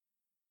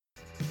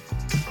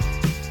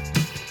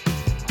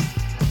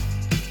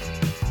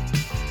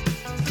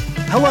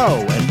Hello,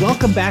 and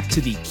welcome back to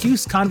the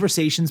CUSE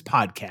Conversations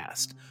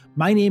podcast.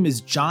 My name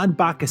is John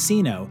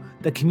Boccacino,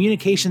 the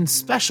communications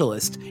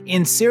specialist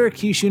in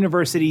Syracuse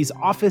University's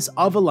Office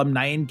of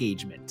Alumni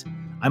Engagement.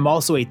 I'm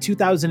also a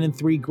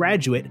 2003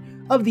 graduate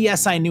of the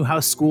SI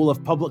Newhouse School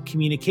of Public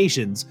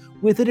Communications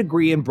with a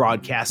degree in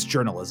broadcast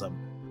journalism.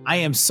 I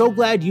am so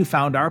glad you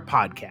found our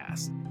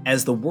podcast.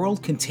 As the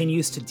world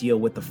continues to deal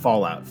with the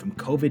fallout from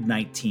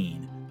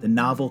COVID-19, the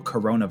novel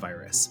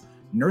coronavirus,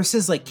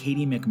 nurses like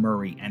Katie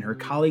McMurray and her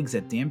colleagues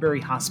at Danbury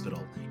Hospital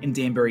in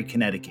Danbury,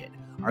 Connecticut,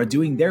 are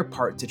doing their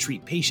part to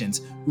treat patients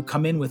who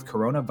come in with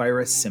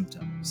coronavirus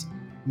symptoms.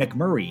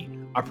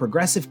 McMurray, a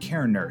progressive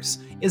care nurse,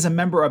 is a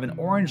member of an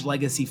Orange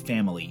Legacy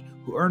family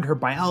who earned her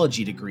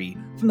biology degree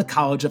from the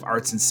College of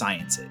Arts and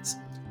Sciences.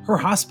 Her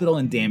hospital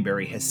in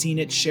Danbury has seen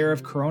its share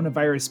of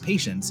coronavirus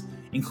patients,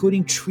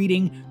 including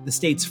treating the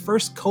state's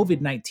first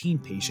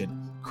COVID-19 patient,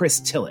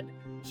 Chris Tillett.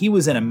 He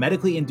was in a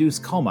medically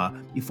induced coma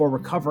before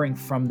recovering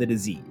from the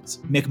disease.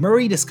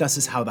 McMurray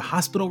discusses how the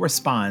hospital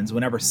responds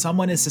whenever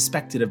someone is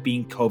suspected of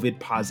being COVID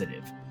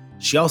positive.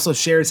 She also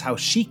shares how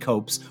she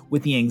copes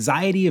with the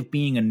anxiety of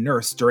being a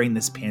nurse during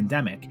this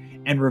pandemic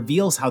and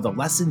reveals how the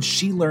lessons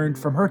she learned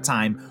from her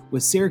time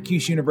with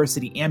Syracuse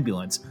University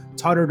Ambulance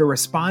taught her to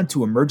respond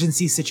to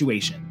emergency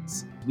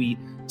situations. We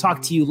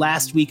talked to you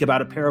last week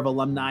about a pair of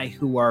alumni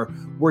who are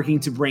working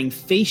to bring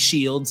face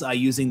shields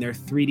using their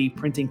 3D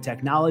printing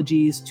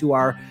technologies to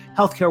our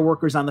healthcare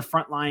workers on the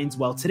front lines.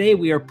 Well, today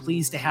we are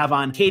pleased to have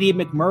on Katie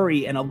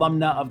McMurray, an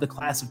alumna of the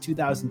class of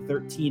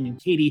 2013. And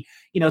Katie,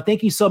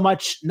 thank you so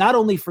much, not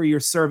only for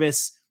your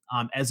service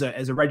as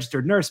a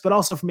registered nurse, but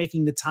also for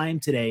making the time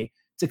today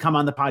to come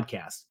on the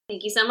podcast.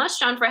 Thank you so much,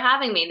 John, for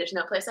having me. There's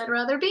no place I'd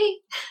rather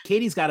be.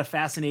 Katie's got a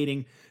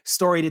fascinating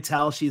story to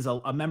tell. She's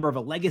a member of a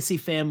legacy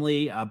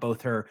family.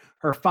 Both her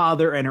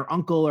father and her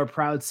uncle are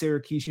proud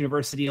Syracuse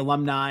University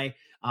alumni.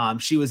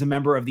 She was a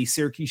member of the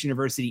Syracuse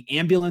University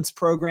Ambulance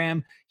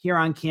program here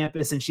on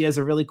campus, and she has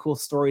a really cool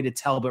story to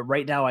tell. But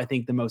right now, I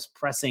think the most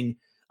pressing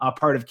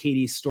part of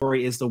Katie's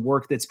story is the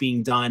work that's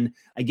being done,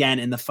 again,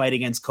 in the fight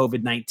against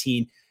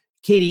COVID-19.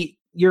 Katie,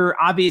 you're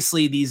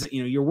obviously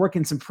you're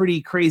working some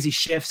pretty crazy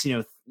shifts.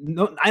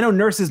 I know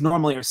nurses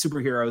normally are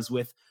superheroes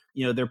with,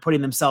 they're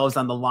putting themselves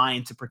on the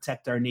line to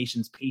protect our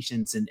nation's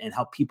patients and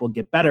help people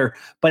get better.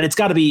 But it's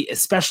got to be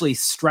especially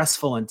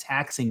stressful and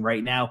taxing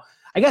right now.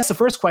 I guess the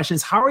first question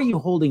is, how are you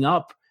holding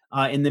up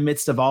in the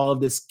midst of all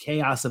of this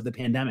chaos of the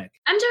pandemic?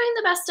 I'm doing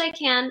the best I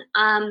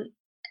can.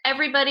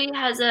 Everybody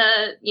has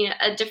a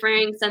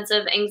differing sense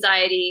of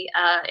anxiety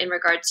in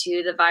regard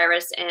to the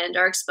virus and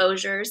our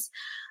exposures.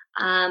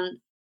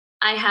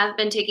 I have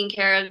been taking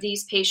care of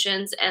these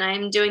patients, and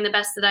I'm doing the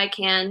best that I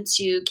can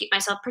to keep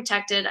myself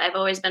protected. I've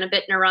always been a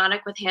bit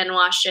neurotic with hand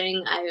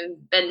washing.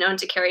 I've been known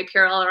to carry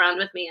Purell around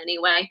with me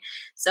anyway.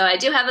 So I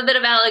do have a bit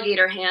of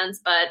alligator hands,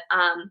 but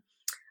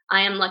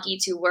I am lucky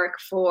to work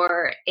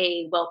for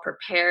a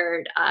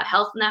well-prepared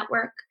health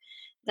network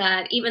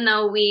that, even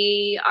though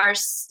we are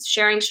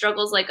sharing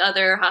struggles like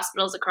other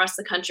hospitals across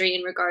the country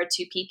in regard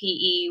to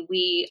PPE,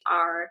 we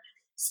are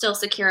still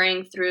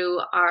securing through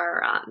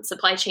our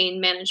supply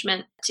chain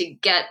management to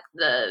get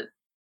the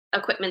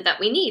equipment that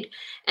we need.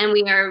 And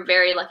we are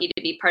very lucky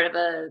to be part of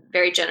a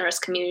very generous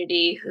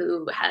community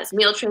who has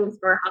meal trains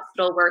for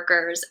hospital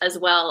workers, as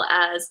well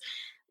as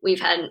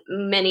we've had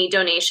many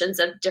donations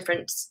of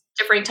different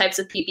types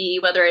of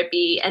PPE, whether it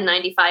be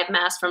N95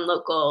 masks from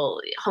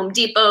local Home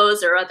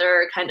Depots or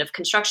other kind of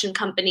construction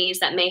companies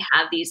that may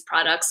have these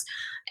products,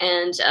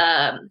 and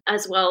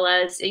as well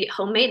as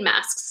homemade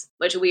masks,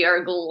 which we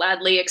are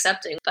gladly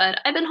accepting. But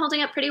I've been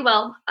holding up pretty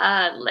well.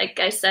 Like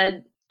I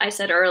said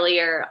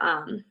earlier,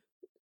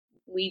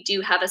 we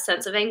do have a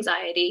sense of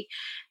anxiety,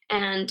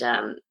 and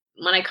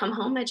when I come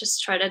home, I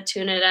just try to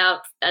tune it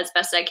out as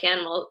best I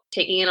can while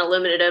taking in a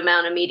limited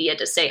amount of media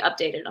to stay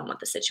updated on what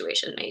the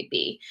situation may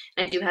be.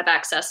 And I do have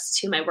access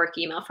to my work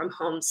email from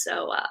home,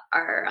 so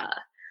our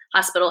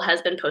hospital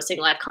has been posting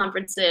live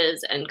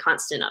conferences and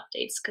constant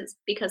updates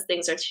because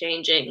things are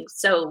changing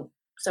so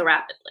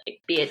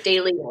rapidly, be it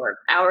daily or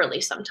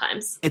hourly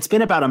sometimes. It's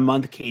been about a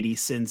month, Katie,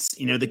 since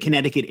the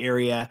Connecticut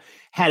area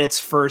had its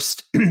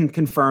first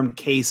confirmed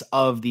case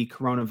of the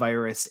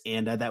coronavirus,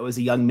 and that was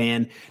a young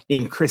man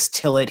named Chris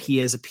Tillett. He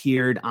has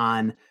appeared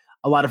on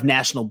a lot of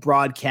national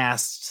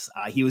broadcasts.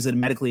 He was in a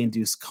medically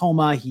induced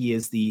coma. He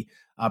is the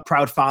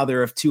proud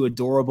father of two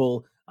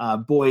adorable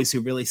boys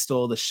who really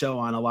stole the show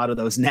on a lot of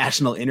those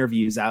national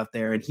interviews out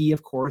there. And he,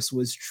 of course,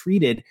 was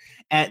treated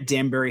at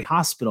Danbury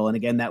Hospital. And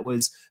again, that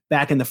was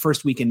back in the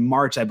first week in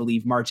March, I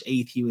believe, March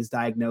 8th, he was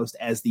diagnosed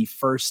as the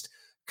first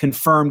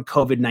confirmed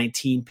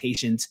COVID-19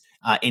 patient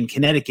in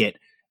Connecticut.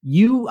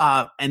 You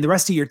and the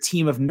rest of your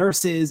team of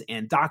nurses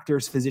and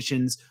doctors,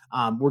 physicians,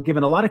 were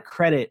given a lot of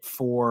credit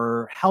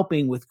for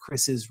helping with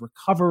Chris's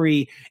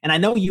recovery. And I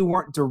know you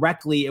weren't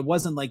directly, it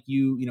wasn't like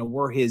you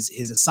were his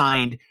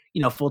assigned,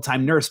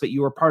 full-time nurse, but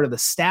you were part of the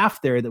staff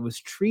there that was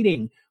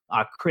treating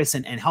Chris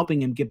and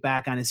helping him get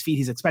back on his feet.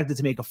 He's expected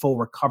to make a full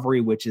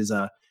recovery, which is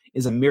a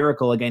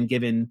miracle, again,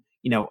 given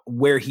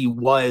where he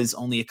was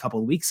only a couple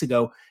of weeks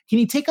ago. Can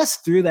you take us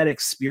through that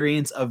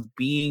experience of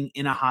being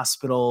in a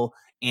hospital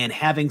and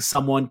having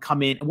someone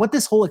come in, what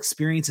this whole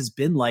experience has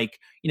been like,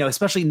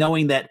 especially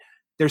knowing that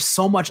there's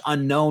so much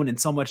unknown and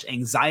so much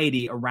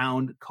anxiety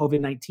around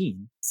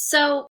COVID-19?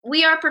 So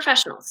we are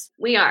professionals.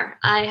 We are.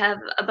 I have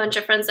a bunch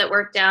of friends that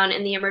work down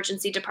in the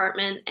emergency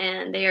department,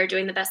 and they are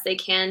doing the best they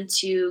can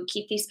to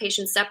keep these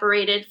patients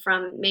separated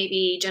from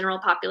maybe general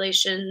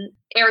population,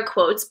 air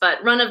quotes,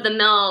 but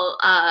run-of-the-mill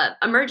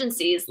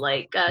emergencies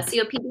like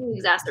COPD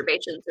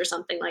exacerbations or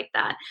something like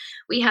that.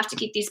 We have to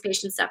keep these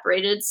patients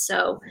separated.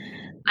 So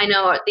I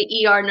know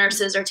the ER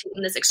nurses are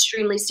taking this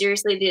extremely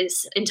seriously,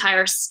 this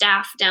entire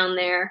staff down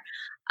there.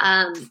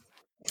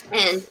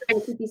 And trying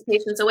to keep these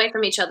patients away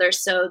from each other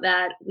so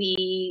that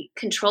we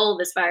control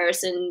this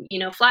virus and,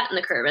 flatten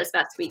the curve as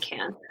best we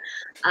can.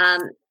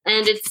 And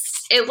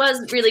it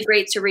was really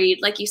great to read.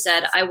 Like you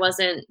said, I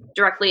wasn't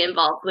directly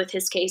involved with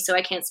his case, so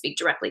I can't speak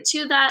directly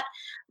to that.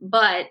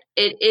 But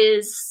it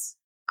is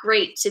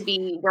great to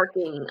be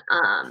working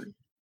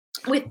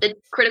with the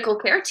critical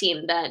care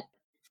team that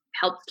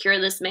helped cure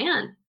this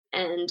man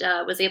and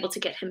was able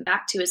to get him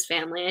back to his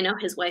family. I know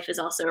his wife is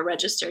also a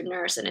registered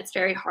nurse, and it's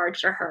very hard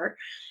for her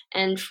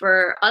and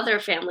for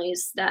other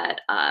families that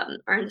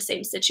are in the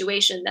same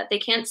situation, that they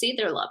can't see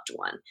their loved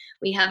one.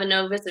 We have a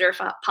no visitor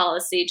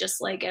policy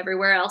just like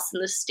everywhere else in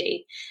the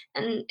state.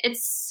 And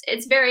it's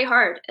very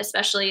hard,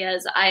 especially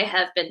as I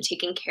have been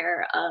taking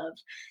care of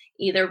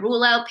either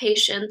rule out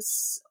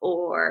patients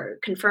or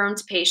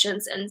confirmed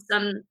patients, and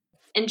some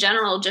in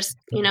general, just,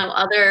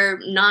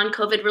 other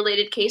non-COVID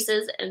related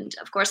cases. And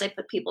of course, I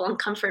put people on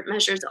comfort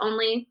measures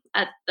only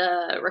at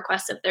the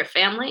request of their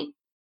family.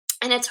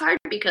 And it's hard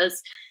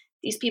because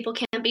these people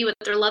can't be with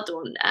their loved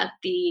one at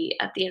the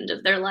end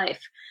of their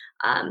life.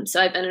 So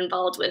I've been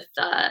involved with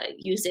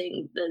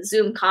using the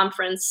Zoom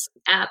conference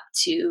app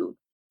to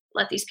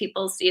let these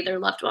people see their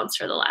loved ones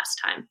for the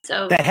last time.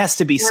 So that has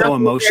to be so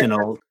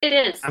emotional. It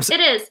is. It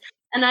is.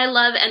 And I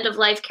love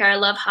end-of-life care. I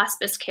love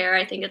hospice care.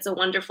 I think it's a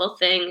wonderful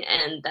thing,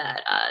 and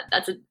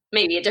that's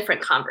maybe a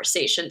different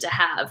conversation to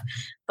have.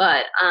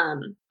 But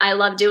I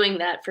love doing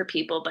that for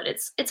people. But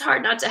it's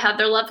hard not to have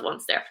their loved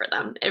ones there for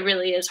them. It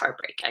really is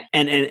heartbreaking.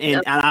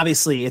 And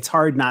obviously, it's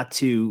hard not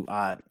to.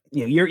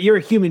 You're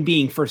a human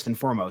being first and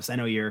foremost. I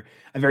know you're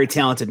a very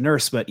talented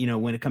nurse, but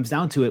when it comes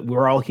down to it,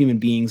 we're all human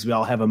beings. We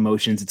all have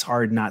emotions. It's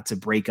hard not to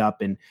break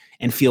up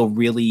and feel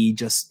really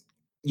just.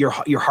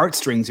 Your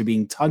heartstrings are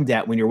being tugged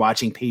at when you're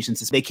watching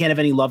patients. They can't have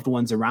any loved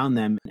ones around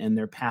them and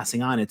they're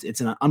passing on. It's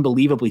an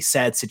unbelievably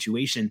sad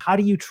situation. How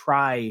do you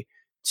try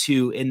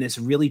to, in this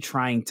really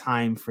trying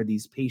time for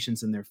these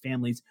patients and their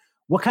families,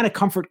 what kind of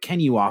comfort can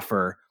you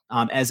offer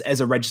as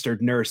a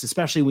registered nurse,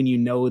 especially when you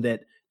know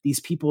that these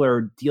people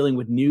are dealing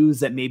with news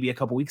that maybe a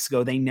couple weeks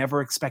ago they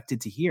never expected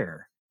to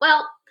hear?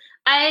 Well,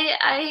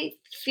 I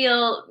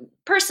feel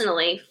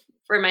personally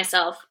for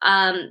myself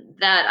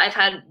that I've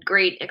had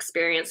great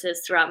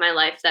experiences throughout my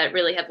life that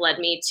really have led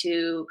me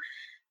to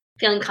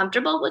feeling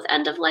comfortable with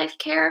end-of-life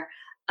care.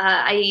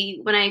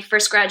 When I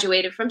first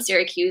graduated from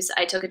Syracuse,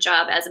 I took a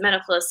job as a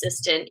medical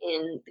assistant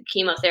in the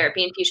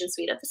chemotherapy infusion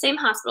suite at the same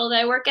hospital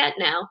that I work at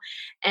now.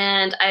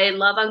 And I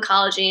love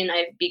oncology, and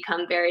I've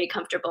become very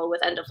comfortable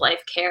with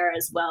end-of-life care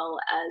as well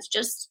as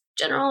just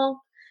general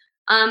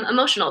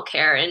emotional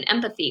care and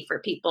empathy for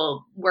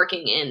people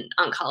working in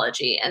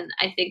oncology. And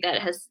I think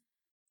that has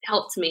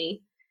helped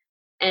me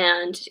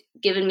and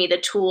given me the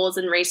tools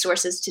and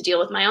resources to deal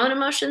with my own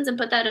emotions and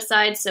put that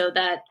aside, so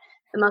that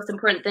the most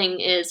important thing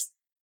is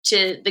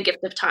to the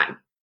gift of time,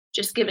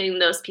 just giving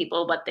those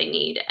people what they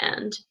need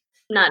and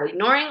not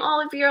ignoring all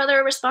of your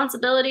other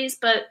responsibilities,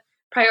 but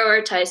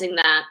prioritizing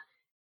that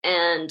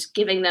and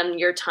giving them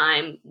your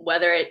time,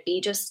 whether it be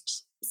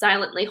just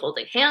silently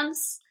holding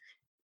hands,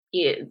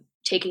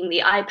 taking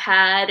the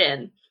iPad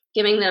and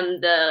giving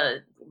them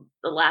the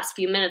last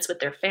few minutes with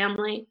their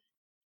family.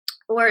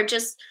 Or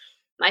just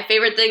my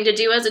favorite thing to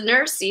do as a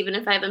nurse, even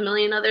if I have a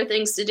million other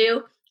things to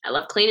do, I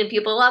love cleaning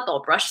people up.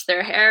 I'll brush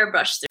their hair,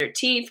 brush their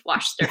teeth,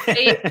 wash their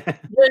face,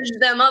 zhuzh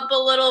them up a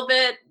little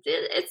bit.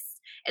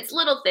 It's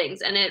little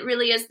things, and it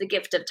really is the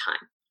gift of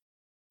time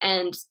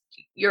and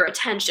your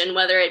attention,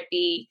 whether it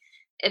be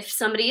if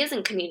somebody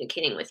isn't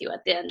communicating with you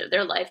at the end of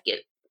their life,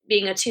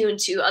 being attuned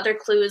to other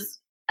clues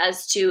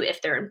as to if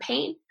they're in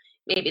pain.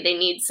 Maybe they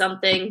need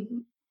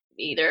something.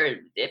 Either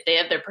if they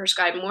have their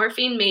prescribed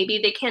morphine, maybe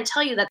they can't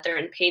tell you that they're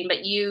in pain,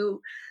 but you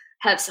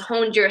have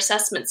honed your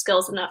assessment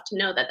skills enough to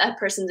know that that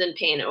person's in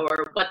pain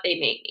or what they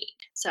may need.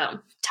 So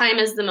time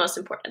is the most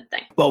important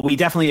thing. Well, we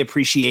definitely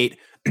appreciate,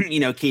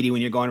 Katie,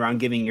 when you're going around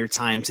giving your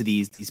time to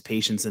these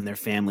patients and their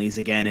families.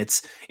 Again,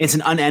 it's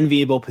an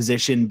unenviable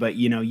position, but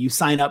you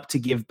sign up to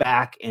give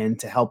back and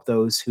to help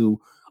those who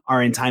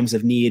are in times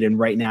of need. And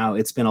right now,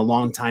 it's been a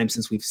long time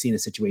since we've seen a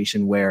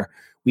situation where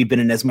we've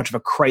been in as much of a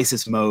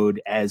crisis mode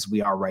as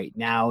we are right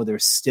now.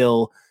 There's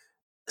still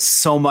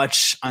so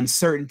much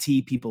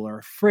uncertainty. People are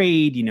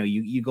afraid.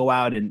 You go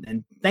out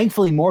and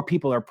thankfully more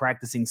people are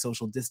practicing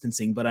social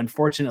distancing, but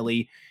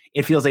unfortunately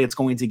it feels like it's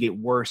going to get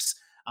worse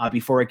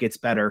before it gets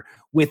better.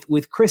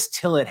 With Chris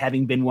Tillett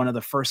having been one of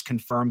the first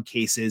confirmed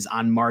cases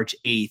on March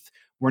 8th,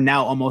 we're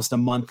now almost a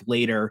month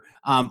later.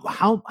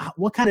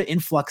 What kind of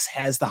influx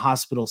has the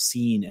hospital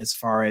seen as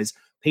far as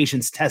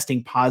patients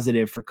testing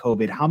positive for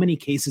COVID? How many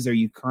cases are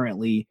you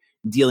currently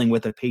dealing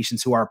with of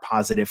patients who are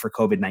positive for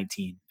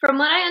COVID-19? From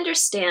what I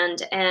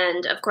understand,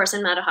 and of course,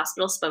 I'm not a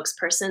hospital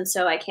spokesperson,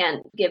 so I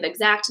can't give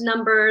exact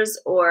numbers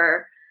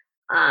or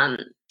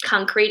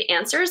concrete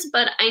answers,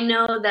 but I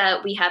know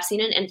that we have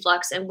seen an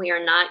influx and we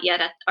are not yet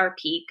at our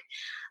peak.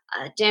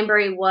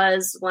 Danbury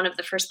was one of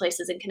the first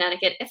places in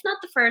Connecticut, if not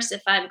the first,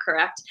 if I'm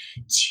correct,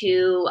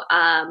 to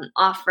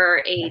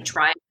offer a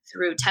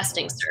drive-through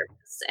testing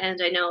service.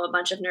 And I know a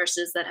bunch of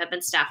nurses that have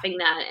been staffing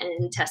that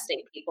and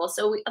testing people.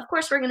 So, of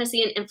course, we're going to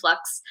see an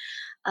influx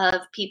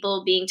of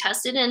people being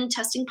tested and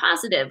testing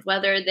positive,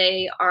 whether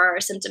they are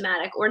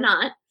symptomatic or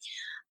not.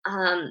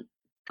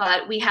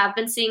 But we have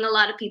been seeing a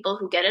lot of people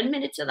who get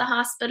admitted to the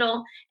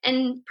hospital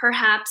and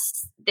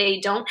perhaps they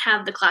don't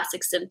have the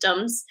classic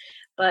symptoms,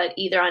 but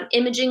either on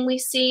imaging we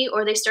see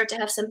or they start to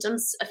have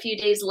symptoms a few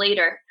days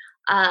later.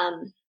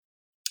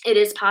 It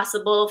is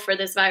possible for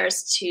this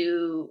virus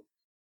to,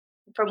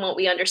 from what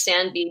we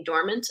understand, be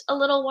dormant a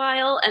little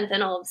while, and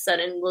then all of a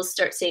sudden we'll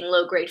start seeing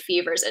low-grade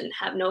fevers and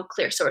have no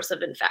clear source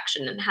of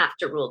infection and have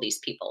to rule these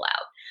people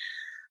out.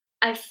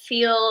 I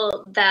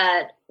feel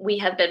that we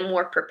have been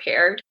more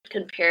prepared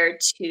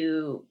compared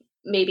to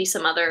maybe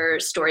some other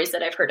stories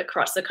that I've heard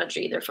across the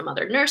country, either from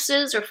other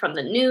nurses or from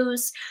the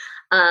news.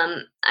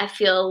 I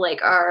feel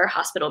like our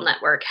hospital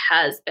network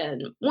has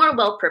been more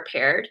well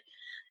prepared,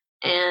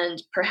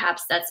 and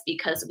perhaps that's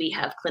because we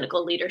have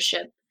clinical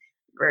leadership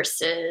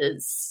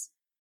versus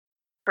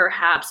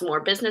perhaps more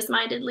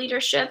business-minded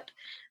leadership.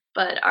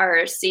 But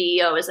our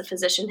CEO is a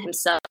physician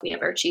himself. We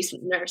have our chief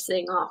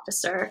nursing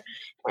officer.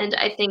 And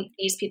I think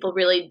these people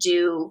really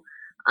do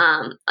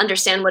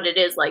understand what it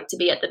is like to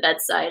be at the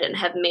bedside and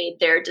have made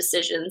their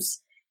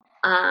decisions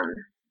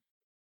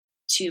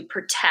to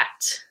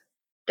protect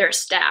their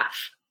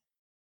staff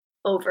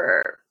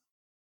over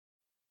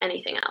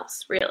anything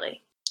else,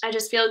 really. I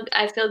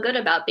feel good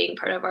about being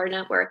part of our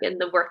network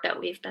and the work that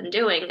we've been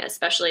doing,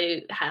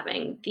 especially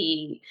having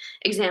the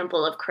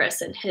example of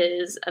Chris and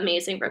his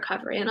amazing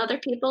recovery and other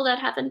people that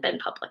haven't been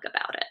public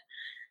about it.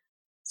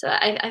 So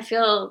I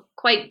feel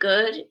quite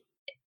good,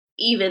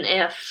 even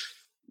if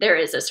there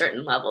is a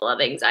certain level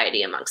of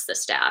anxiety amongst the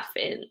staff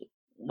in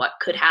what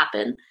could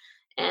happen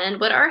and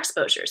what our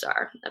exposures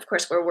are. Of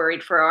course, we're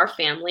worried for our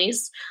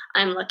families.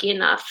 I'm lucky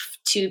enough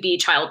to be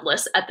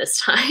childless at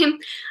this time.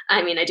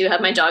 I mean, I do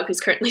have my dog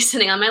who's currently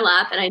sitting on my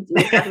lap, and I do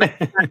have my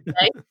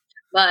today,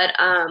 but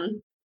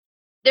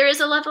there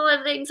is a level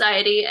of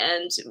anxiety,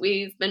 and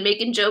we've been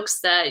making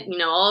jokes that,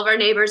 all of our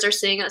neighbors are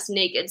seeing us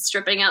naked,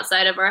 stripping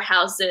outside of our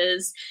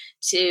houses,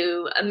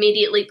 to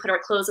immediately put our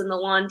clothes in the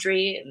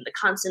laundry and the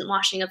constant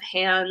washing of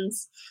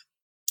hands.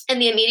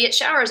 And the immediate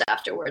showers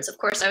afterwards. Of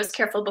course, I was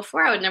careful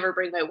before. I would never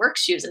bring my work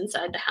shoes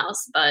inside the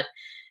house, but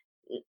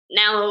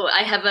now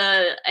I have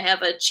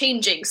a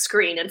changing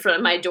screen in front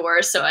of my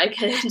door so I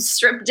can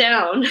strip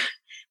down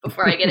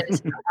before I get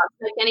into the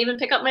house. I can't even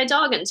pick up my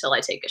dog until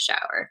I take a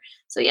shower.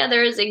 So yeah,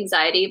 there is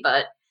anxiety,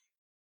 but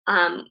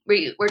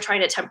we're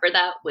trying to temper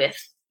that with,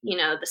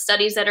 the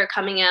studies that are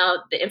coming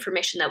out, the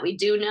information that we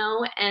do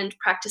know, and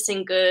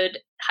practicing good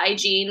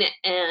hygiene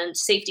and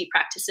safety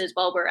practices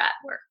while we're at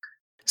work.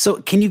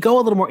 So can you go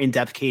a little more in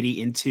depth, Katie,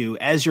 into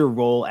as your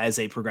role as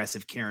a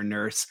progressive care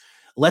nurse?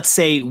 Let's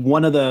say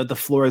one of the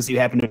floors you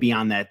happen to be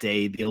on that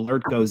day, the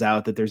alert goes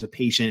out that there's a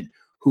patient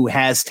who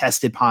has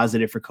tested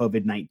positive for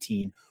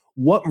COVID-19.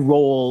 What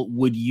role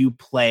would you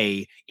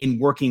play in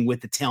working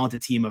with the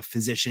talented team of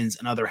physicians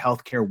and other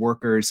healthcare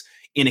workers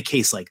in a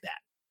case like that?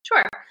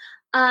 Sure.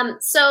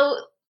 So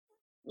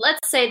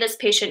let's say this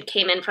patient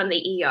came in from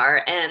the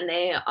ER and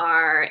they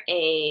are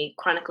a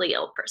chronically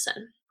ill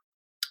person.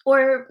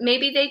 Or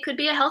maybe they could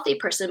be a healthy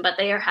person, but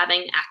they are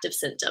having active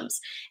symptoms,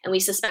 and we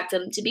suspect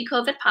them to be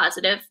COVID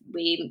positive.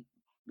 We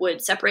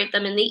would separate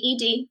them in the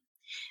ED.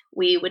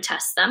 We would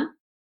test them.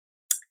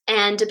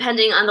 And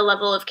depending on the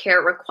level of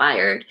care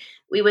required,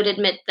 we would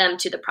admit them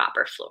to the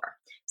proper floor.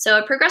 So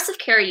a progressive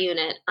care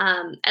unit,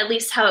 at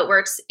least how it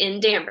works in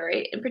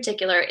Danbury in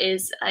particular,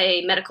 is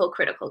a medical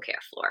critical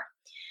care floor.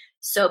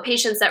 So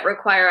patients that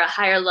require a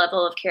higher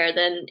level of care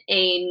than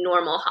a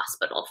normal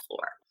hospital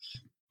floor.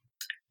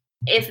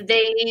 If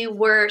they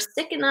were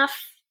sick enough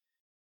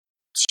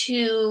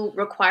to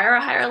require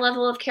a higher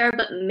level of care,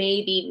 but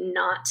maybe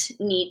not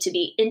need to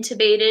be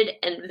intubated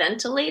and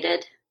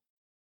ventilated,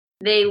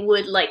 they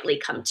would likely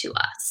come to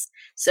us.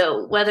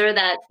 So whether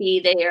that be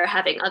they are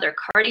having other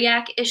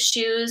cardiac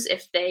issues,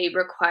 if they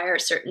require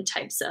certain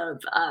types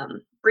of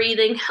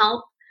breathing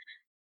help,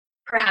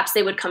 perhaps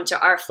they would come to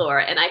our floor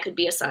and I could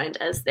be assigned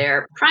as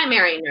their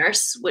primary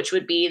nurse, which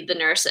would be the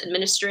nurse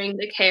administering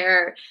the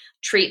care,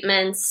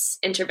 treatments,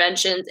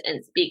 interventions,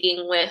 and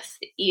speaking with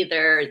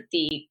either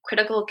the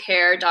critical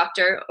care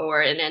doctor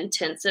or an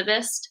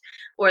intensivist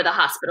or the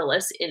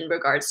hospitalist in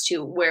regards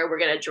to where we're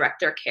going to direct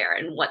their care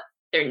and what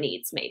their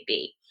needs may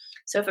be.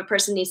 So if a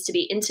person needs to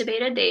be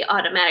intubated, they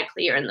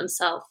automatically earn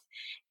themselves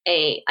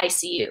a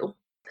ICU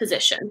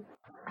position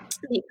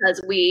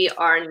because we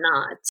are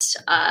not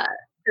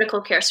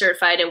critical care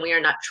certified and we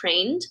are not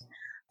trained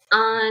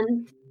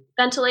on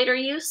ventilator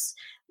use,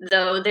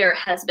 though there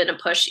has been a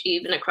push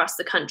even across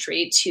the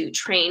country to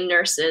train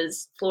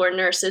nurses, floor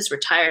nurses,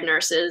 retired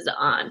nurses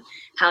on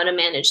how to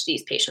manage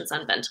these patients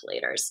on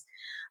ventilators.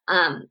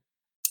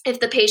 If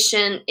the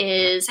patient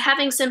is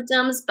having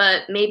symptoms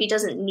but maybe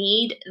doesn't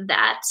need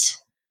that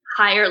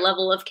higher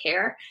level of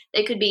care,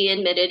 they could be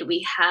admitted.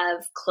 We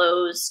have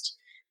closed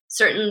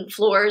certain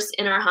floors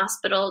in our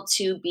hospital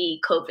to be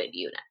COVID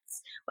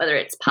units, whether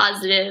it's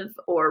positive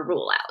or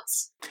rule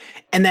outs.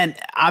 And then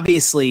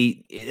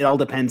obviously it all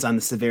depends on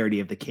the severity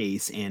of the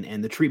case,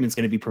 and the treatment's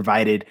going to be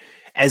provided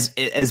as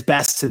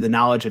best to the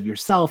knowledge of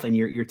yourself and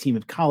your team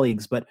of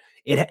colleagues. But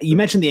you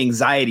mentioned the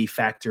anxiety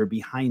factor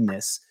behind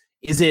this.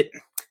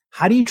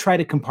 How do you try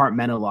to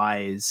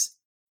compartmentalize?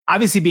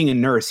 Obviously, being a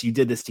nurse, you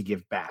did this to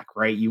give back,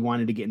 right? You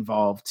wanted to get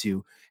involved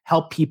to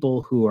help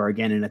people who are,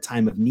 again, in a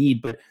time of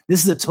need. But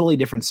this is a totally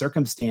different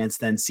circumstance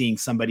than seeing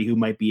somebody who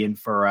might be in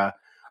for a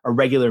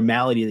regular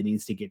malady that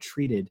needs to get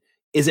treated.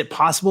 Is it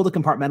possible to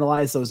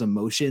compartmentalize those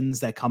emotions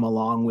that come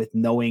along with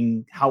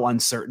knowing how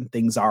uncertain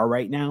things are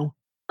right now?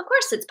 Of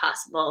course it's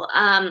possible.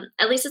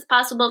 At least it's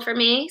possible for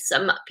me.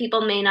 Some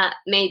people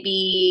may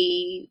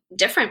be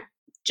different,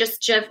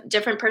 just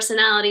different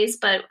personalities,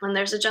 but when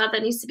there's a job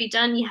that needs to be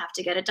done, you have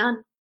to get it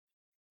done.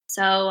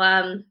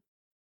 So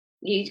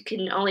you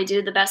can only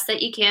do the best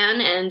that you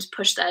can and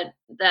push that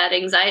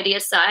anxiety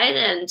aside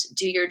and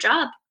do your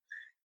job.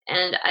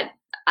 And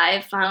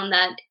I've found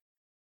that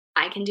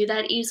I can do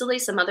that easily.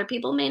 Some other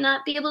people may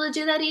not be able to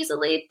do that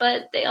easily,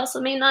 but they also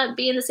may not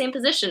be in the same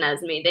position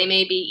as me. They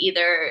may be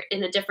either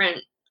in a different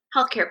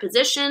healthcare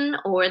position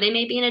or they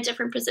may be in a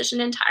different position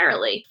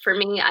entirely. For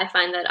me, I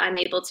find that I'm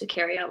able to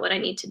carry out what I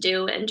need to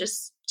do and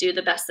just do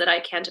the best that I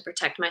can to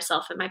protect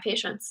myself and my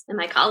patients and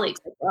my colleagues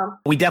as well.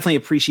 We definitely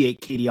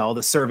appreciate, Katie, all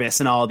the service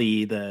and all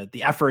the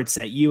efforts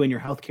that you and your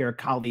healthcare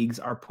colleagues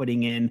are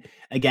putting in.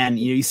 Again,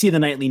 you see the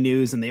nightly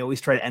news and they always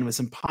try to end with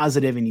some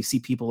positive, and you see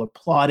people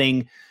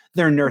applauding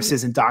their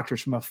nurses and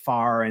doctors from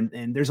afar.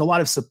 And there's a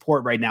lot of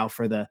support right now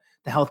for the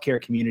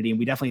healthcare community. And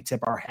we definitely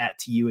tip our hat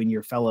to you and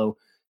your fellow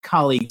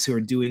colleagues who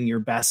are doing your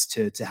best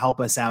to help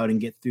us out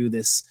and get through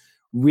this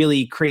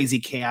really crazy,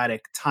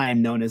 chaotic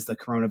time known as the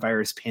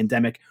coronavirus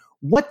pandemic.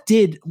 What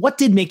did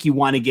make you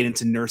want to get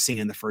into nursing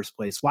in the first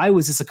place? Why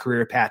was this a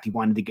career path you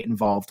wanted to get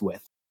involved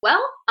with?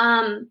 Well,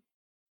 I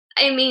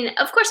mean,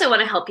 of course I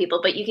want to help people,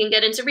 but you can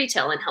get into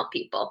retail and help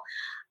people.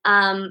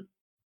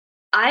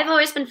 I've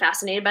always been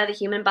fascinated by the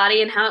human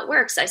body and how it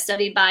works. I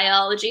studied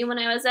biology when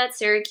I was at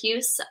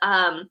Syracuse.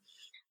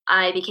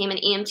 I became an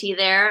EMT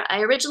there. I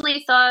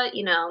originally thought,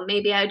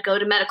 maybe I'd go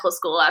to medical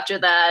school after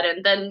that.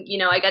 And then,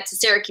 I got to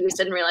Syracuse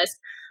and realized,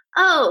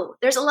 oh,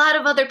 there's a lot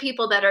of other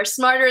people that are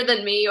smarter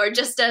than me or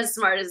just as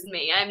smart as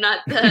me. I'm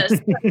not the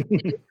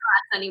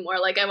class anymore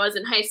like I was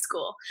in high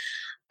school.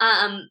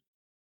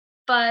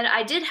 But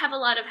I did have a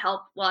lot of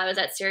help while I was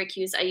at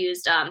Syracuse. I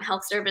used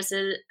healthcare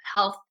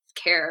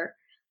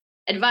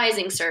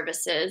advising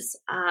services,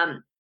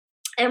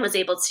 and was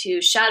able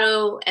to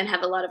shadow and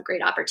have a lot of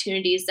great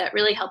opportunities that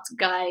really helped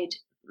guide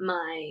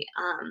my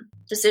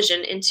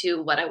decision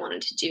into what I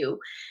wanted to do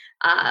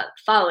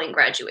following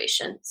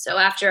graduation. So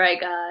after I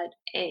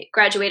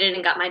graduated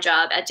and got my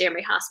job at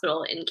Danbury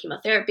Hospital in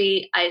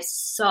chemotherapy, I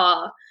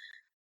saw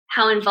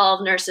how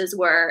involved nurses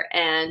were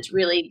and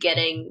really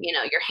getting,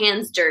 your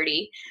hands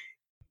dirty,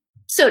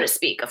 so to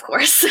speak, of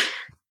course.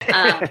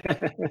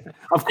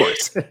 Of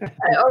course.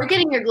 Or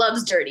getting your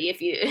gloves dirty,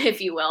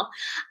 if you will.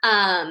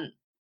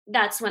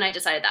 That's when I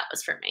decided that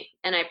was for me,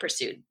 and I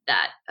pursued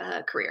that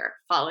career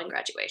following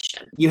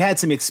graduation. You had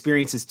some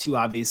experiences too,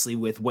 obviously,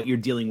 with what you're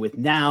dealing with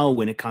now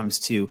when it comes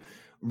to,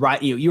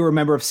 right? You were a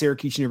member of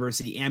Syracuse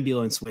University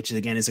Ambulance, which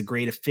again is a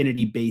great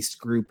affinity-based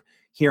group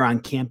here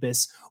on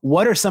campus.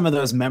 What are some of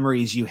those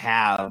memories you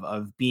have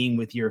of being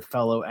with your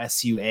fellow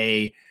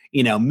SUA,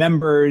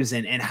 members,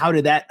 and how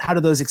do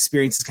those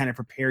experiences kind of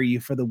prepare you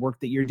for the work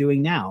that you're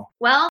doing now?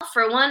 Well,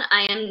 for one,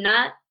 I am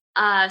not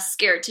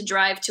scared to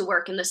drive to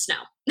work in the snow.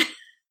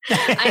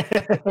 I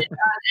started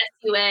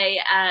SUA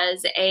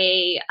as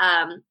a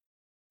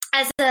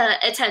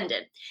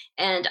attendant,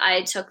 and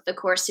I took the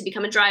course to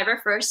become a driver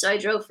first. So I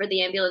drove for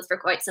the ambulance for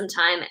quite some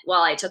time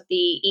while I took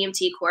the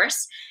EMT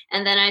course,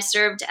 and then I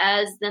served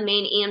as the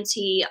main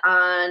EMT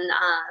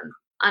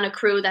on a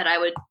crew that I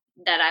would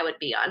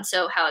be on.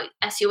 So how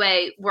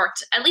SUA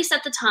worked, at least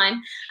at the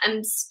time,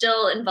 I'm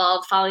still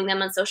involved following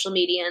them on social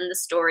media and the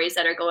stories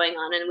that are going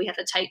on. And we have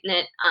a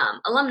tight-knit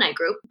alumni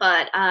group,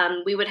 but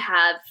we would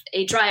have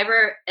a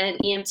driver, an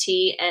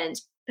EMT, and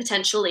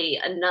potentially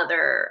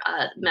another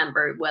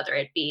member, whether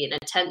it be an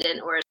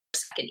attendant or a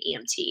second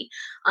EMT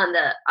on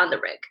the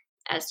rig,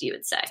 as you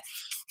would say.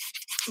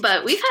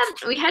 But we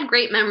had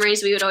great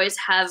memories. We would always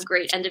have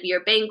great end of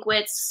year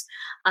banquets,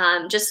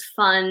 just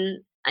fun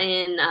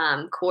in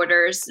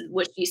quarters,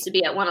 which used to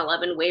be at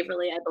 111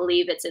 Waverly. I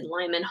believe it's in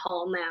Lyman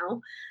Hall now.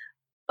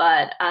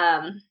 But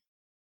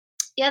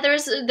Yeah,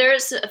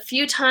 there's a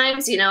few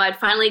times, I'd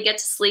finally get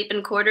to sleep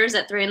in quarters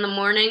at 3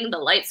 a.m. The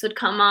lights would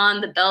come on,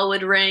 the bell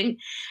would ring,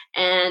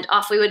 and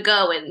off we would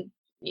go, and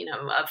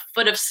a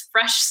foot of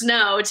fresh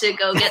snow to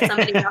go get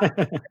somebody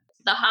to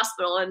the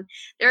hospital. And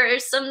there are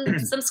some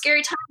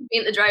scary times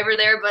being the driver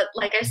there, but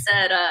like I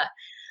said,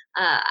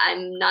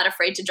 I'm not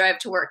afraid to drive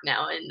to work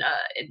now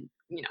in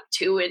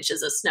 2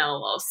 inches of snow,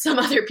 while some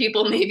other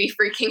people may be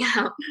freaking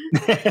out.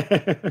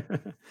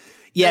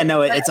 Yeah,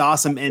 no, it's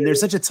awesome. And there's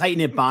such a tight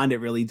knit bond. It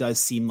really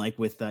does seem like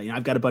with,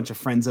 I've got a bunch of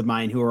friends of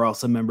mine who are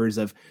also members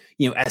of,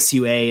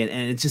 SUA,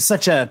 and it's just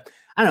such a,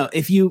 I don't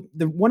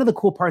know, one of the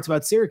cool parts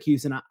about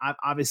Syracuse, and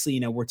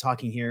obviously, we're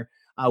talking here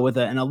with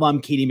an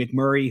alum, Katie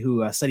McMurray,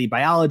 who studied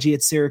biology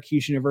at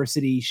Syracuse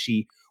University.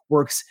 She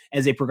works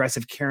as a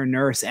progressive care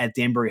nurse at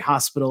Danbury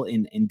Hospital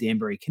in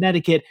Danbury,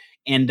 Connecticut.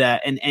 And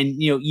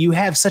you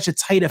have such a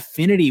tight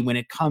affinity when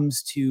it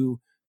comes to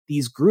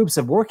these groups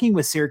of working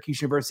with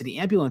Syracuse University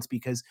Ambulance,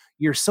 because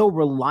you're so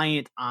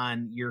reliant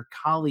on your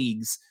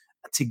colleagues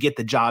to get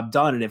the job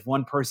done. And if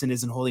one person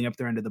isn't holding up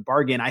their end of the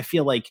bargain, I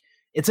feel like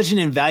it's such an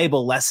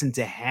invaluable lesson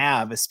to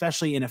have,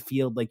 especially in a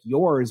field like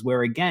yours,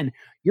 where again,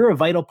 you're a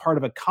vital part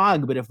of a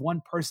cog, but if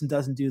one person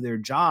doesn't do their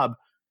job,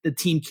 the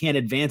team can't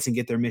advance and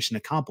get their mission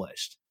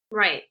accomplished.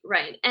 Right.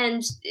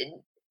 And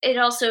it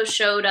also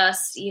showed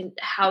us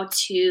how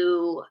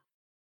to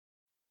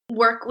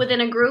work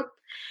within a group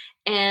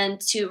and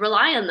to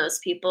rely on those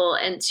people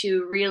and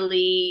to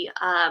really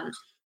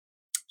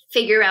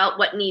figure out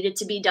what needed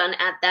to be done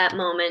at that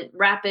moment,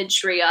 rapid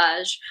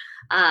triage,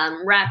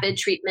 rapid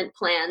treatment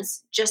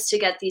plans, just to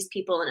get these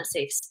people in a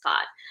safe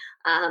spot.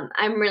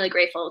 I'm really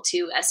grateful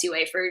to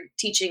SUA for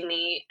teaching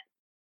me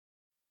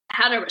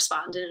how to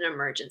respond in an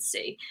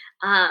emergency.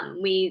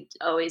 We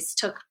always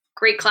took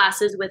great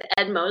classes with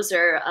Ed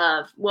Moser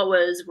of what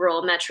was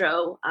Rural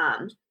Metro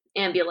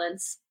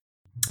Ambulance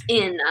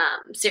in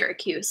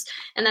Syracuse,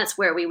 and that's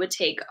where we would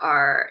take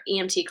our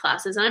EMT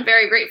classes. And I'm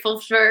very grateful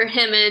for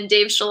him and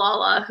Dave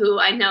Shalala, who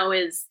I know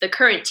is the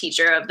current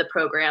teacher of the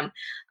program.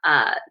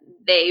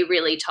 They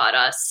really taught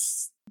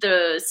us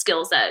the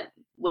skills that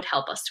would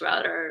help us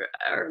throughout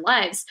our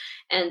lives.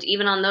 And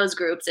even on those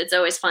groups, it's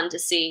always fun to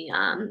see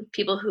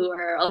people who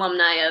are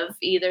alumni of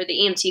either the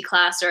EMT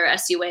class or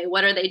SUA.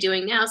 What are they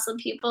doing now? Some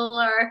people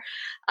are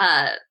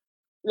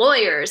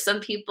lawyers, some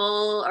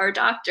people are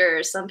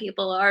doctors, some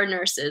people are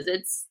nurses.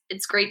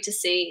 It's great to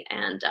see,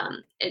 and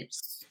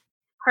it's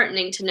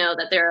heartening to know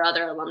that there are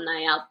other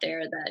alumni out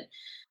there that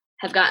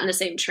have gotten the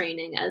same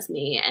training as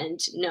me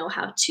and know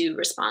how to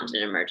respond to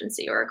an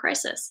emergency or a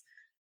crisis.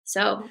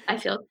 So I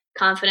feel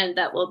confident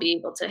that we'll be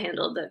able to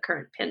handle the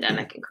current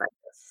pandemic and crisis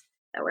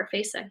that we're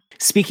facing.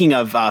 Speaking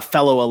of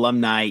fellow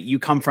alumni, you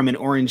come from an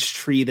orange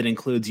tree that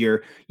includes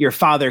your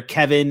father,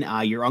 Kevin,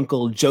 your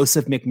uncle,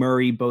 Joseph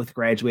McMurray, both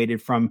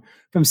graduated from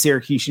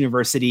Syracuse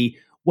University.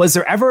 Was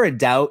there ever a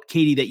doubt,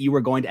 Katie, that you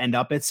were going to end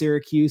up at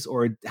Syracuse,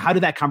 or how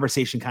did that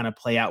conversation kind of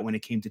play out when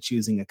it came to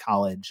choosing a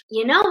college?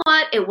 You know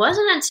what? It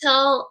wasn't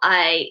until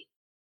I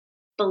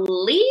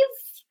believe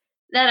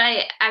that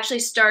I actually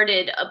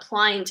started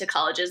applying to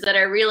colleges that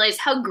I realized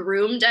how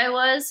groomed I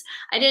was.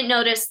 I didn't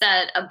notice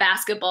that a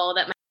basketball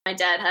that my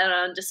dad had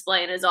on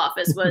display in his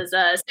office was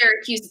a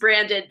Syracuse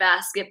branded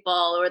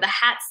basketball, or the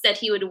hats that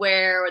he would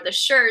wear, or the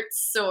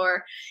shirts,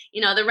 or,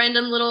 the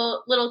random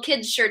little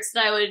kids shirts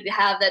that I would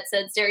have that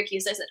said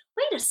Syracuse. I said,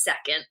 wait a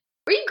second,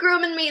 were you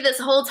grooming me this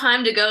whole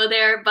time to go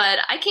there? But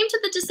I came to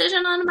the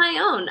decision on my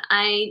own.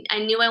 I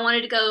knew I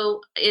wanted to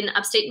go in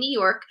upstate New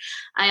York.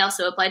 I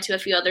also applied to a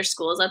few other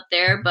schools up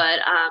there, but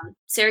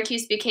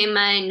Syracuse became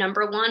my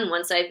number one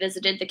once I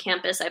visited the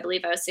campus. I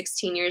believe I was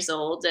 16 years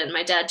old, and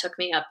my dad took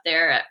me up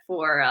there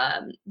for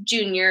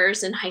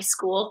juniors in high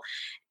school.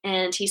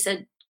 And he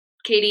said,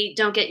 Katie,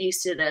 don't get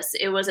used to this.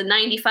 It was a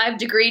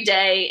 95-degree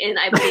day, and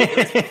I believe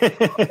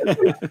it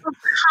was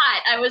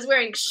hot. I was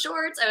wearing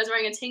shorts. I was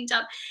wearing a tank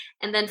top.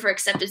 And then for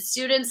Accepted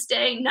Students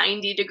Day,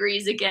 90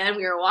 degrees again.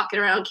 We were walking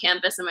around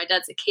campus, and my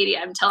dad said, Katie,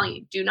 I'm telling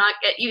you, do not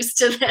get used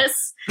to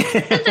this.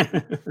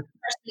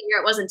 Freshman year,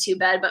 it wasn't too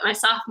bad, but my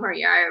sophomore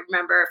year, I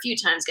remember a few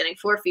times getting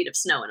 4 feet of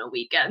snow in a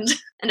weekend.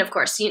 And of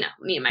course, me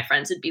and my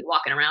friends would be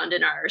walking around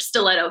in our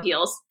stiletto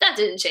heels. That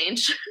didn't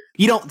change.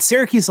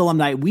 Syracuse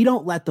alumni, we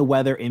don't let the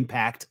weather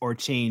impact or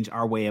change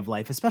our way of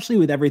life, especially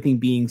with everything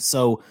being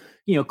so,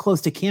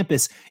 close to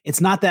campus.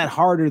 It's not that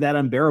hard or that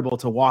unbearable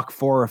to walk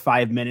 4 or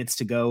 5 minutes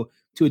to go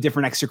to a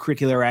different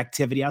extracurricular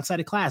activity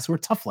outside of class. We're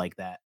tough like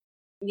that.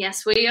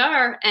 Yes, we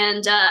are.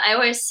 And I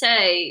always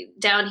say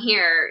down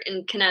here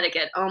in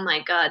Connecticut, oh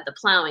my God, the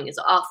plowing is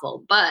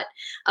awful. But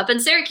up in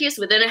Syracuse,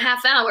 within a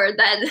half hour,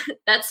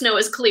 that snow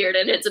is cleared,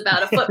 and it's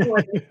about a foot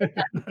more.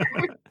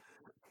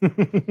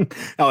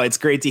 Oh, it's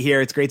great to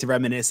hear. It's great to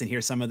reminisce and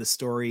hear some of the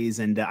stories.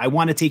 And I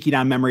want to take you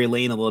down memory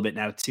lane a little bit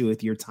now, too,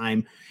 with your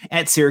time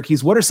at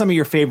Syracuse. What are some of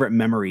your favorite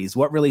memories?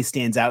 What really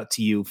stands out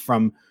to you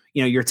from,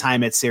 your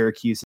time at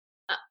Syracuse?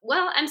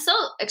 Well, I'm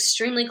still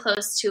extremely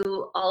close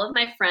to all of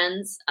my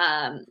friends.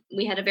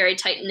 We had a very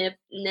tight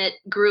knit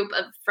group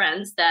of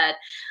friends that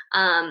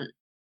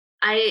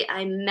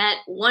I met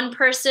one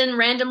person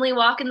randomly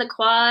walking the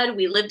quad.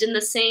 We lived in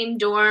the same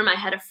dorm. I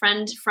had a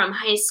friend from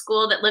high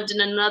school that lived in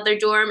another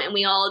dorm, and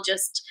we all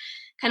just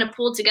kind of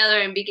pulled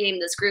together and became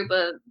this group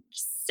of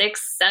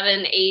 6,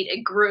 7, 8.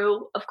 It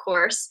grew, of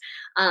course.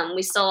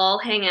 We still all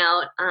hang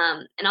out,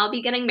 and I'll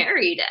be getting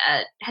married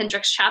at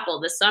Hendricks Chapel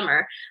this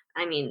summer.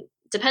 I mean,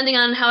 depending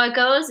on how it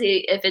goes,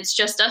 if it's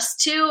just us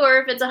two or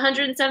if it's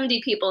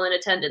 170 people in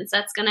attendance,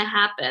 that's going to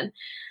happen.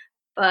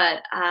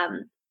 But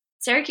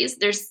Syracuse,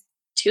 there's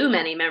too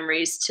many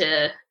memories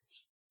to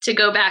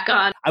go back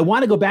on. I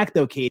want to go back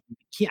though, Kate.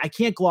 I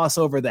can't gloss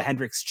over the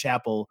Hendricks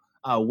Chapel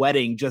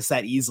wedding just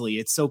that easily.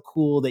 It's so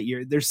cool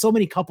that there's so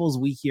many couples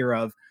we hear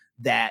of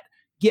that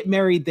get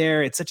married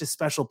there. It's such a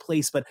special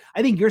place. But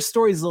I think your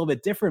story is a little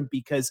bit different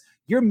because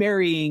you're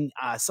marrying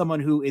someone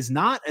who is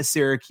not a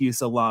Syracuse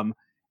alum.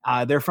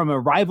 They're from a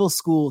rival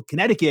school,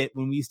 Connecticut,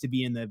 when we used to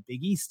be in the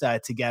Big East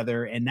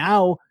together. And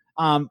now,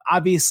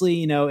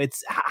 obviously,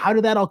 it's how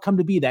did that all come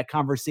to be, that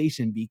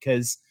conversation?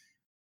 Because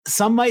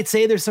some might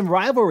say there's some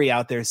rivalry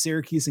out there,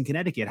 Syracuse and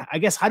Connecticut. I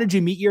guess, how did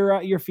you meet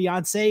your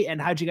fiance,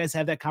 and how did you guys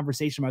have that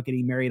conversation about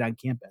getting married on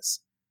campus?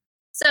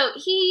 So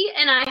he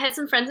and I had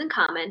some friends in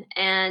common,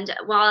 and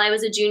while I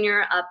was a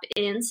junior up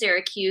in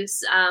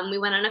Syracuse, we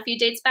went on a few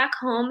dates back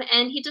home,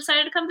 and he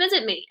decided to come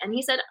visit me. And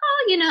he said,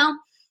 "Oh,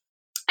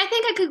 I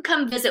think I could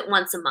come visit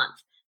once a month."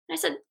 And I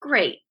said,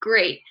 "Great,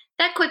 great."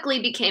 That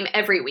quickly became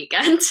every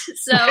weekend.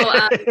 So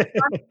I was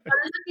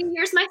a few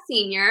years my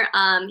senior.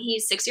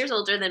 He's 6 years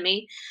older than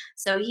me.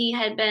 So he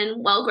had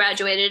been well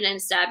graduated and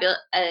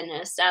an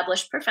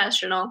established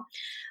professional.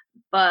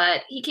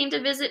 But he came to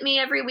visit me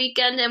every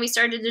weekend, and we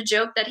started to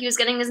joke that he was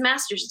getting his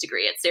master's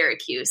degree at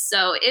Syracuse.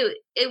 So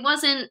it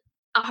wasn't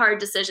a hard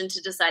decision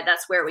to decide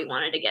that's where we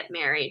wanted to get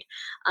married.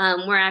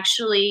 We're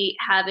actually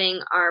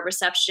having our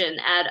reception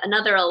at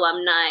another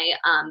alumni,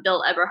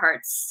 Bill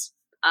Eberhardt's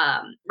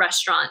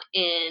restaurant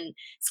in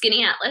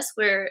Skinny Atlas,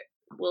 where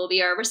will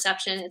be our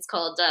reception. It's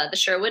called the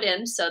Sherwood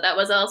Inn. So that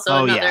was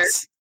also another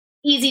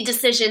easy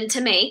decision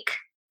to make.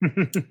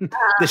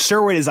 The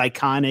Sherwood is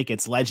iconic.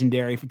 It's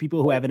legendary. For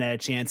people who haven't had a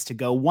chance to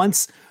go,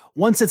 once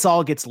it's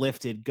all gets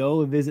lifted,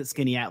 go visit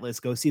Skinny Atlas,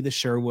 go see the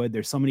Sherwood.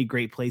 There's so many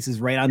great places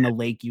right on the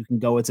lake you can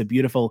go. It's a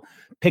beautiful,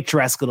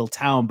 picturesque little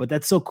town. But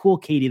that's so cool,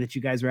 Katie, that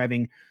you guys are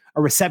having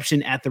a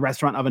reception at the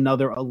restaurant of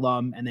another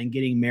alum and then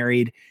getting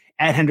married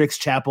at Hendricks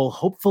Chapel.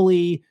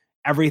 Hopefully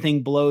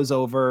everything blows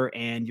over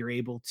and you're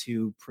able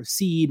to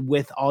proceed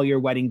with all your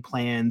wedding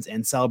plans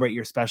and celebrate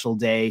your special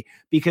day,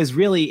 because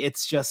really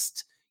it's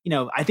just,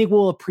 I think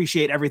we'll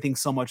appreciate everything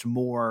so much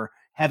more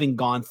having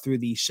gone through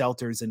these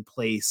shelters in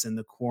place and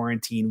the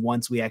quarantine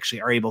once we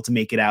actually are able to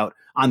make it out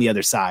on the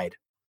other side.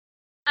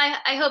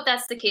 I hope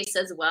that's the case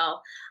as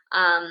well.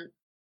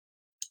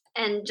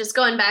 And just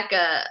going back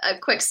a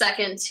quick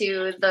second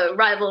to the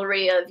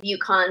rivalry of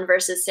UConn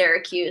versus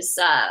Syracuse,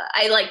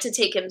 I like to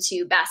take him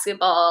to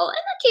basketball and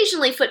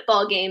occasionally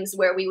football games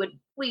where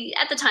we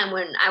at the time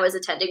when I was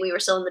attending, we were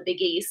still in the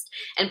Big East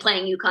and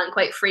playing UConn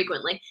quite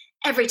frequently.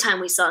 Every time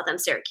we saw them,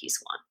 Syracuse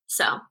won.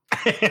 So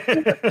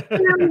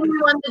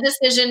we won the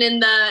decision in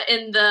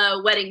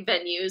the wedding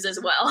venues as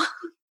well.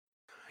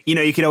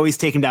 You could always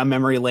take him down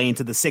memory lane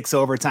to the 6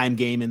 overtime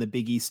game in the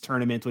Big East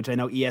tournament, which I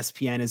know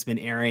ESPN has been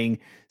airing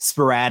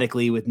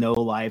sporadically with no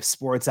live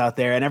sports out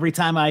there. And every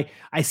time I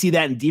see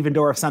that in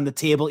Devendorf's on the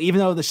table, even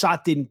though the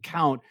shot didn't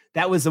count,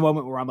 that was the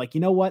moment where I'm like,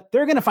 you know what?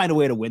 They're going to find a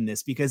way to win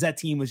this, because that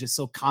team was just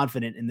so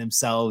confident in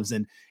themselves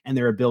and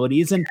their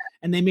abilities, and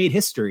they made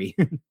history.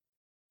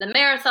 The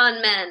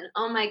Marathon Men.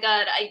 Oh my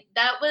God.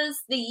 That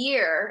was the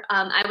year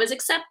I was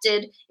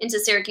accepted into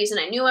Syracuse, and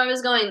I knew I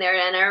was going there.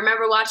 And I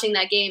remember watching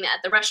that game at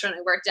the restaurant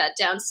I worked at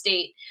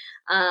downstate,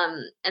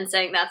 and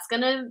saying, that's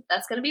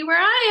gonna be where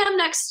I am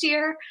next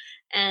year.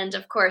 And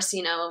of course,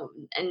 in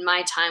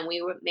my time,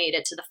 we made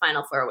it to the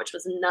Final Four, which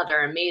was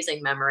another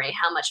amazing memory,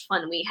 how much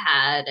fun we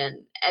had,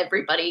 and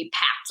everybody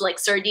packed like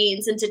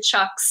sardines into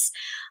Chucks.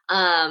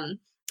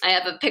 I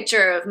have a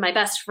picture of my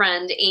best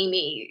friend,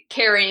 Amy,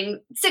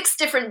 carrying 6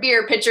 different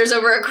beer pitchers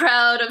over a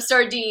crowd of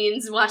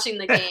sardines watching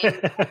the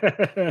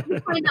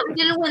game. We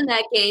didn't win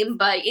that game,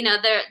 but,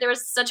 there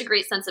was such a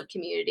great sense of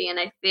community, and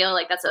I feel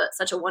like that's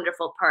such a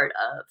wonderful part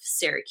of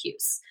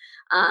Syracuse.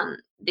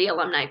 The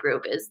alumni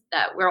group is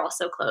that we're all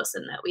so close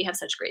and that we have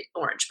such great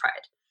Orange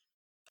pride.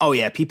 Oh,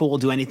 yeah. People will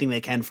do anything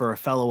they can for a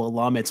fellow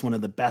alum. It's one of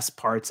the best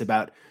parts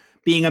about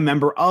being a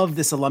member of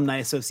this alumni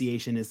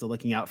association, is the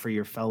looking out for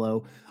your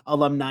fellow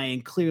alumni.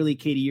 And clearly,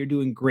 Katie, you're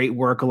doing great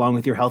work along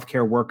with your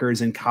healthcare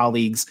workers and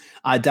colleagues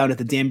down at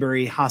the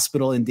Danbury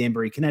Hospital in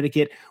Danbury,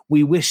 Connecticut.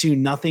 We wish you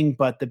nothing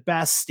but the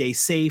best. Stay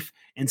safe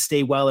and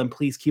stay well. And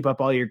please keep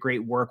up all your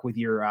great work with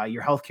your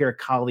healthcare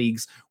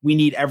colleagues. We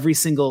need every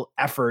single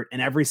effort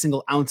and every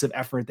single ounce of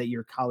effort that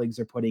your colleagues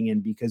are putting in,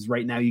 because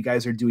right now you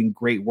guys are doing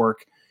great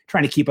work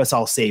trying to keep us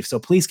all safe. So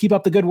please keep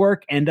up the good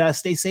work and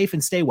stay safe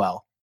and stay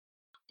well.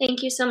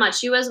 Thank you so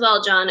much. You as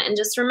well, John. And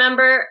just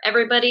remember,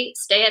 everybody,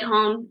 stay at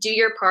home, do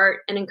your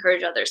part, and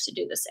encourage others to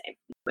do the same.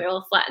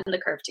 We'll flatten the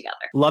curve together.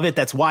 Love it.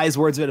 That's wise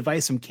words of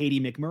advice from Katie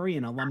McMurray,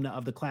 an alumna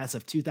of the class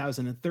of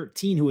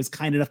 2013, who was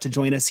kind enough to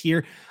join us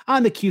here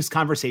on the CUSE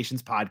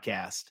Conversations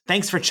podcast.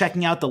 Thanks for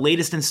checking out the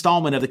latest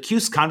installment of the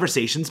CUSE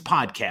Conversations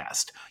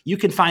podcast. You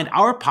can find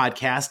our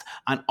podcast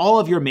on all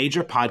of your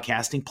major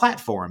podcasting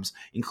platforms,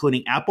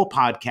 including Apple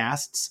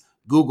Podcasts,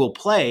 Google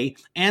Play,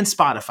 and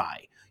Spotify.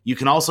 You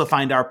can also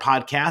find our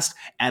podcast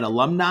at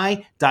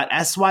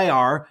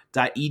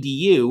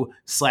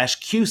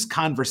alumni.syr.edu/CUSE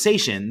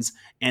Conversations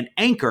and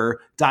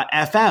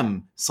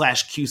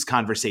anchor.fm/CUSE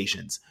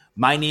Conversations.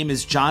 My name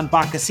is John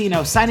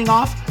Boccacino, signing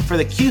off for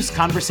the CUSE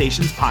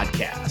Conversations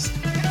podcast.